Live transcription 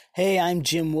Hey, I'm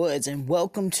Jim Woods, and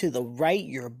welcome to the Write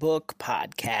Your Book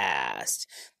podcast.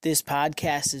 This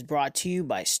podcast is brought to you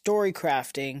by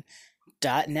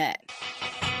StoryCrafting.net.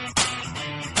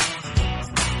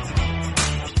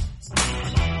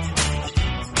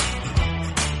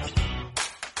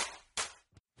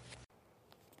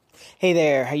 Hey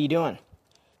there, how you doing?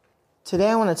 Today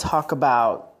I want to talk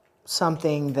about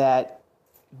something that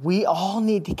we all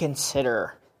need to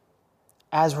consider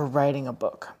as we're writing a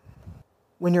book.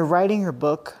 When you're writing your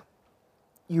book,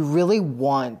 you really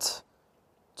want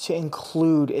to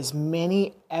include as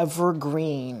many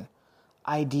evergreen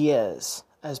ideas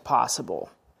as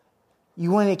possible. You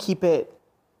want to keep it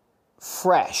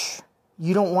fresh.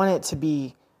 You don't want it to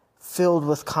be filled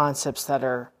with concepts that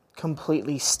are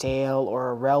completely stale or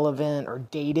irrelevant or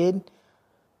dated.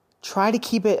 Try to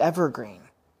keep it evergreen.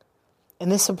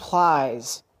 And this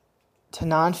applies to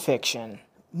nonfiction,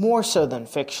 more so than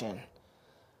fiction.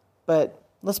 But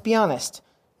let's be honest,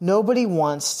 nobody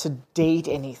wants to date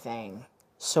anything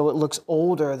so it looks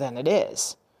older than it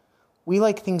is. We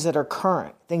like things that are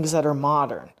current, things that are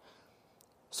modern.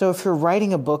 So if you're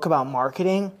writing a book about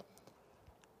marketing,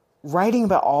 writing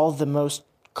about all the most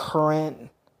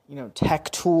current, tech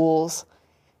tools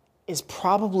is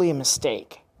probably a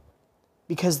mistake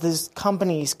because these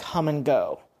companies come and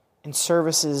go and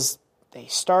services, they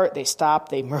start, they stop,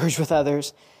 they merge with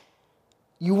others.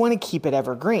 You want to keep it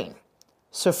evergreen.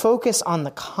 So focus on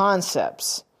the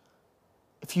concepts.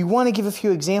 If you want to give a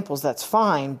few examples, that's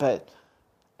fine, but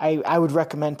I would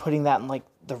recommend putting that in like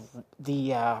the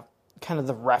kind of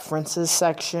the references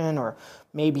section or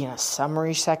maybe in a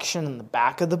summary section in the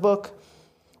back of the book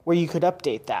where you could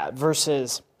update that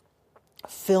versus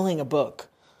filling a book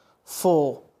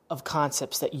full of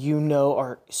concepts that you know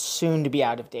are soon to be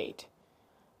out of date.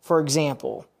 For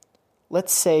example,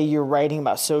 let's say you're writing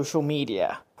about social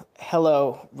media.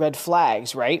 Hello, red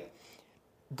flags, right?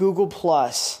 Google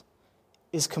Plus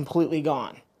is completely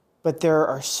gone, but there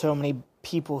are so many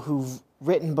people who've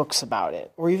written books about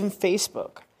it, or even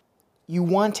Facebook. You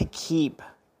want to keep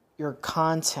your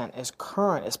content as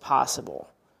current as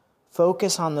possible.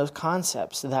 Focus on those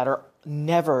concepts that are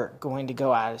never going to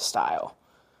go out of style.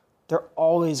 They're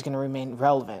always going to remain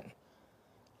relevant.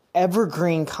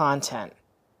 Evergreen content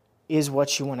is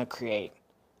what you want to create,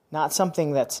 not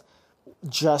something that's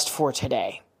just for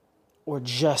today or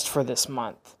just for this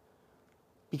month,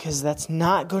 because that's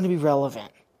not going to be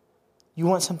relevant. You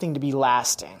want something to be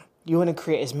lasting. You want to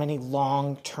create as many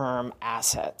long-term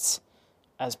assets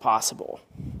as possible.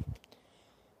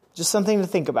 Just something to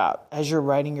think about as you're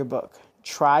writing your book.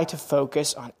 Try to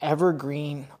focus on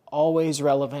evergreen, always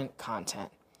relevant content.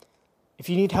 If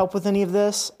you need help with any of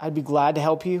this, I'd be glad to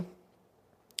help you.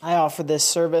 I offer this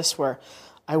service where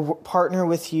I partner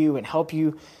with you and help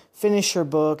you finish your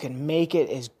book and make it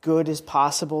as good as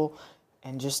possible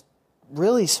and just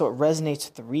really so it resonates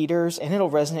with the readers and it'll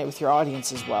resonate with your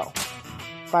audience as well.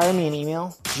 Fire me an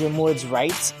email,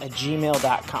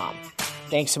 jimwoodswrites@gmail.com.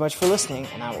 Thanks so much for listening,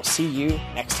 and I will see you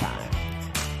next time.